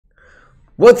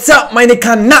What's up, meine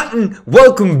Kanaken?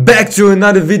 Welcome back to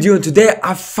another video. And today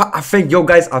I think, yo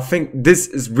guys, I think this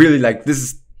is really like,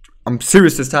 I'm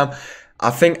serious this time. I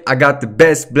think I got the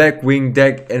best Blackwing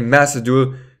deck in Master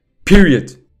Duel,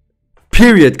 period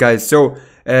guys. So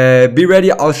be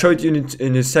ready, I'll show it you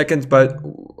in a second, but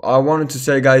I wanted to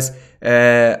say guys,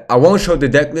 I won't show the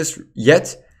deck list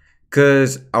yet,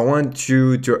 because I want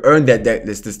you to earn that deck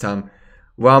list this time.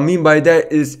 What I mean by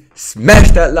that is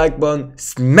smash that like button,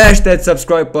 smash that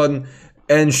subscribe button,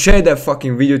 and share that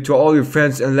fucking video to all your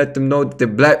friends and let them know that the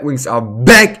Blackwings are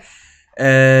back.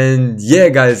 And yeah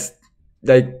guys,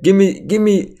 like give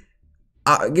me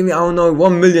I don't know,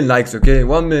 1 million likes, okay?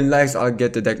 1 million likes, I'll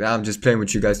get the deck. I'm just playing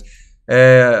with you guys.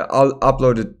 I'll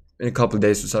upload it in a couple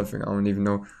days or something, I don't even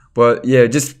know. But yeah,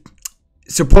 just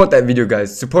support that video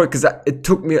guys, support, because it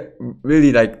took me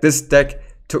really, like, this deck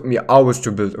took me hours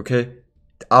to build, okay?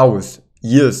 Hours,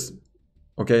 years,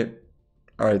 okay?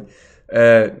 All right,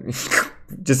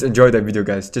 just enjoy that video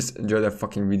guys, just enjoy that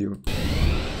fucking video.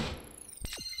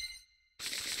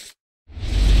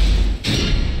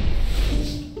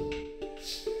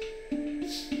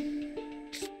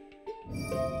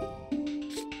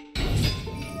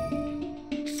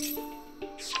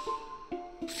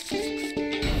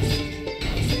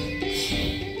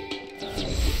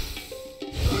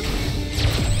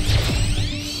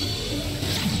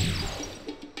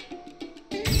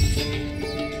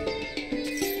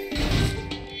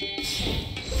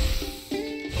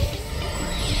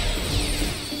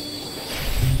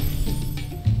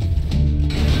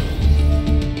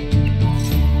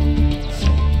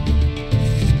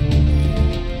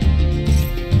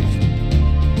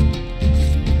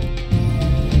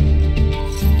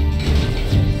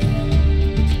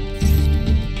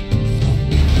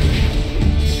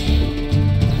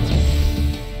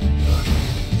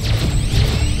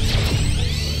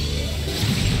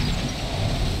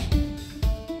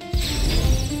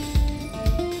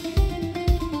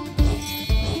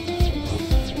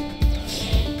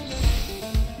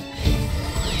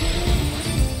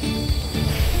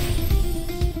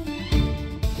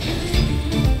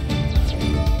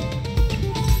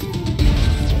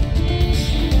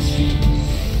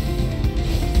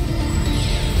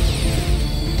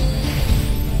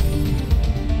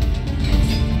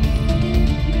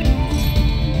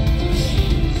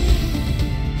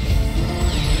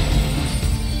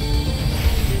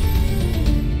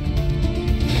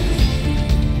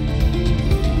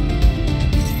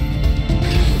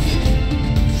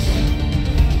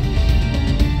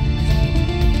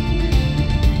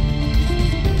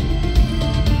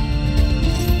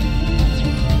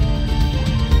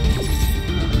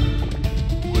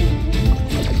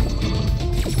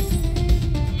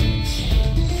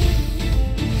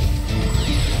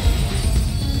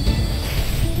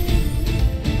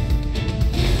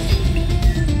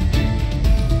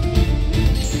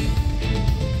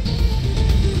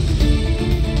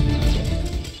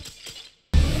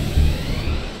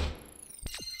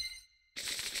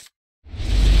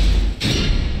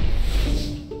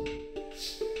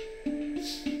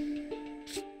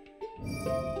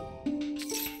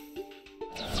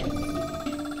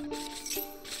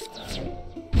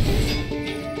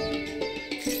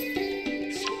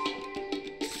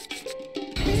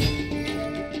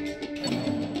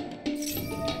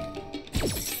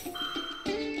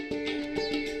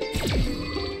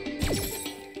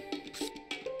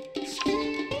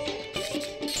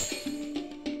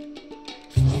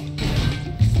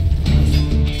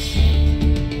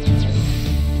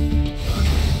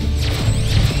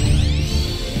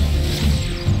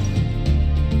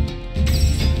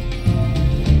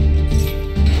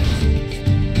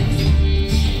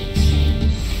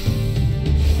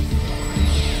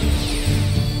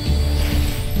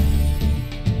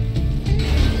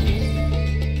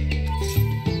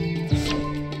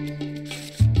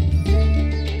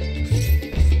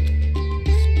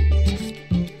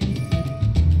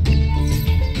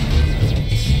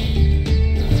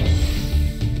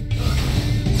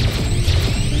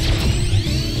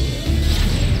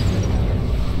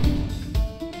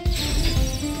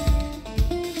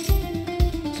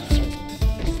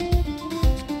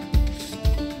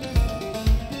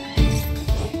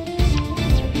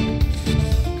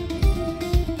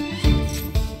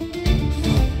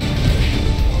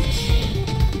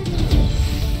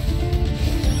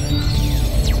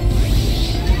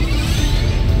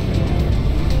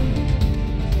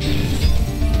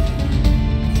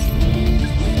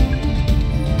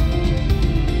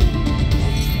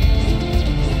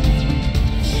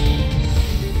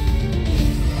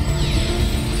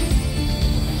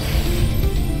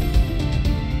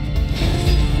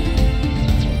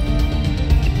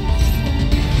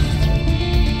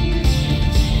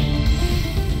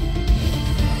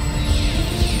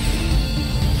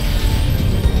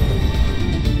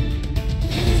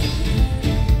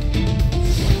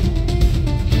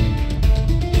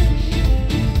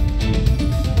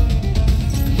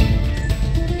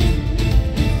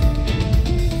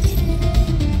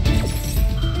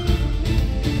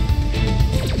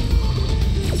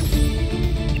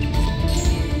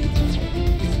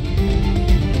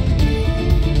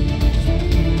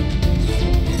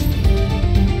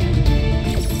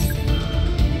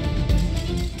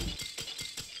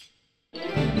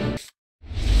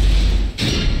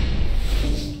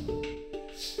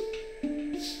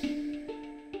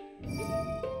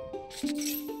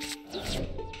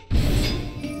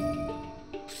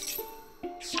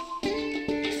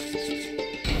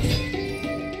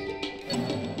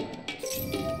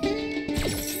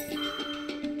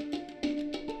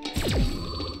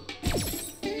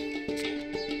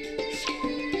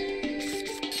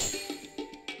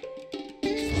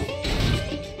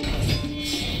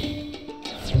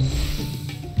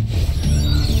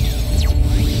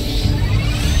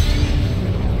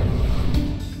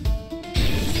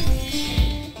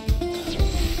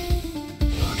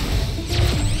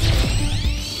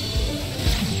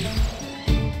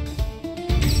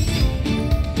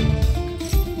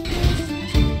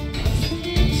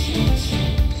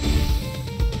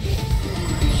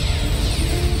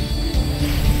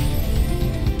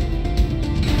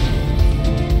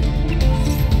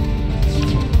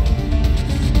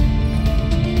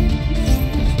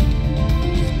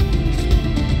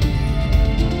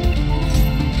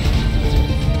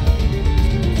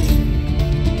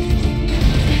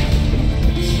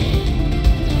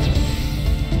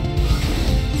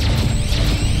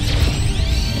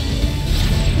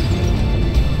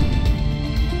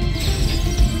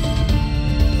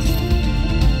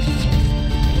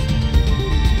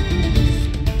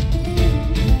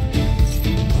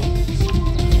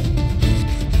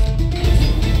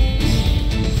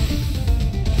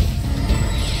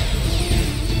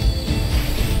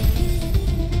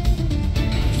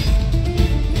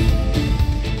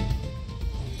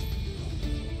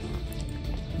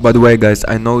 By the way, guys,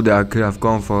 I know that I could have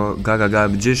gone for Gaga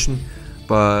Magician,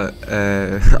 but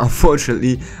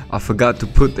unfortunately I forgot to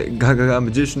put the Gaga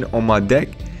Magician on my deck,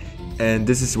 and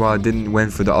this is why I didn't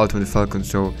went for the Ultimate Falcon.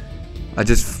 So I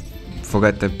just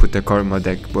forgot to put the card in my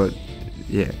deck. But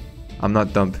yeah, I'm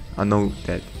not dumb. I know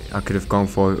that I could have gone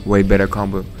for a way better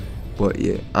combo, but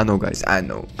yeah, I know, guys, I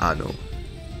know.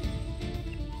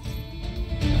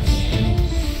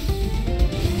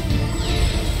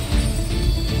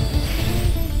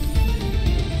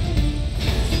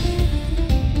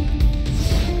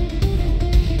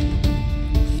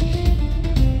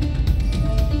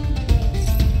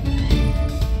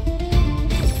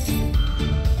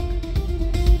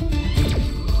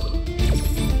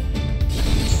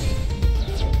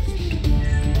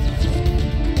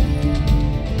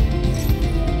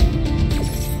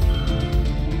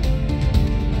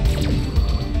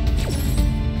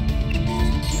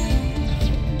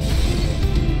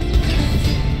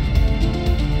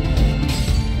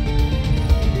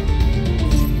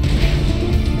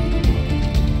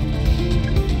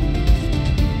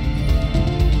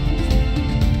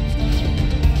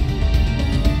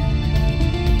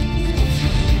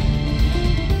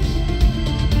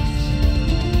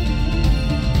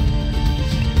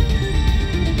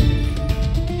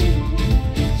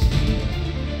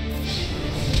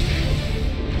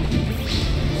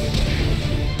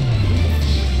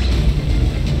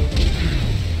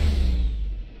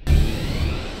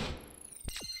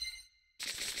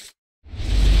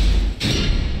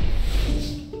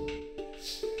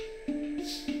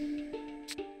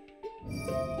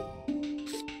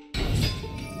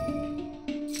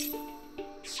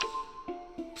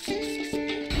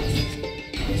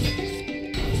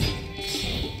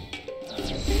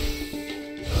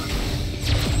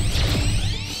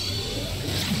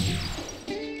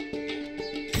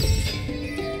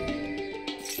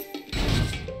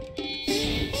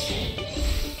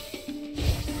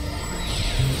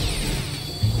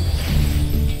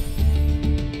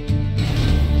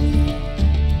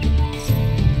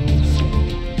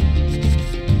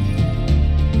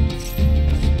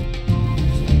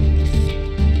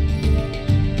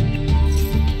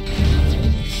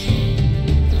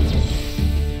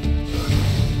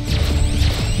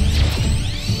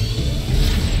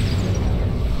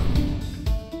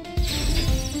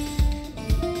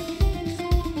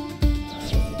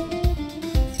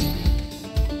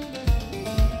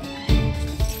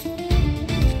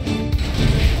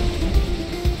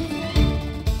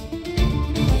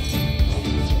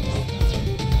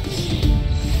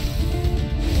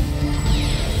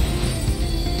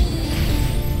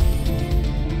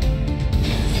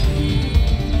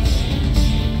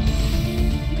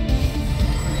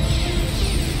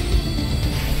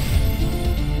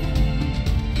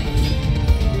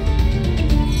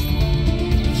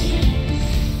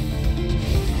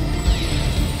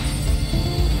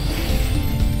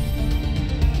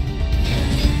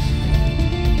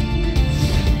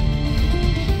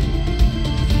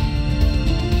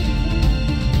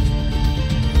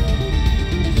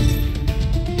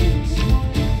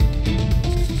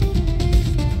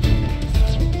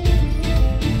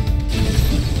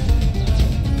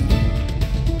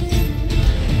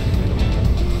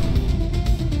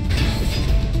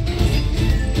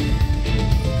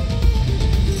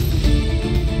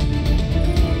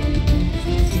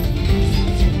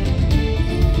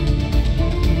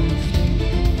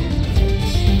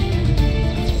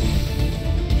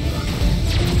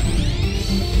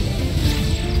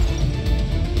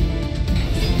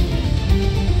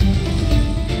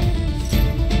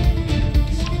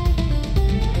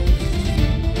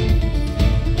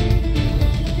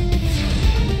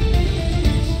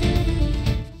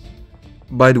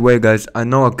 by the way, guys, I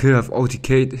know I could have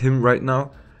OTK'd him right now,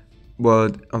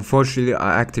 but unfortunately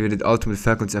I activated Ultimate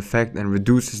Falcon's effect and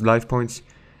reduced his life points.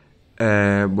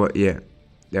 But yeah,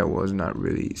 that was not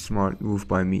really smart move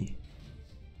by me.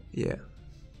 Yeah.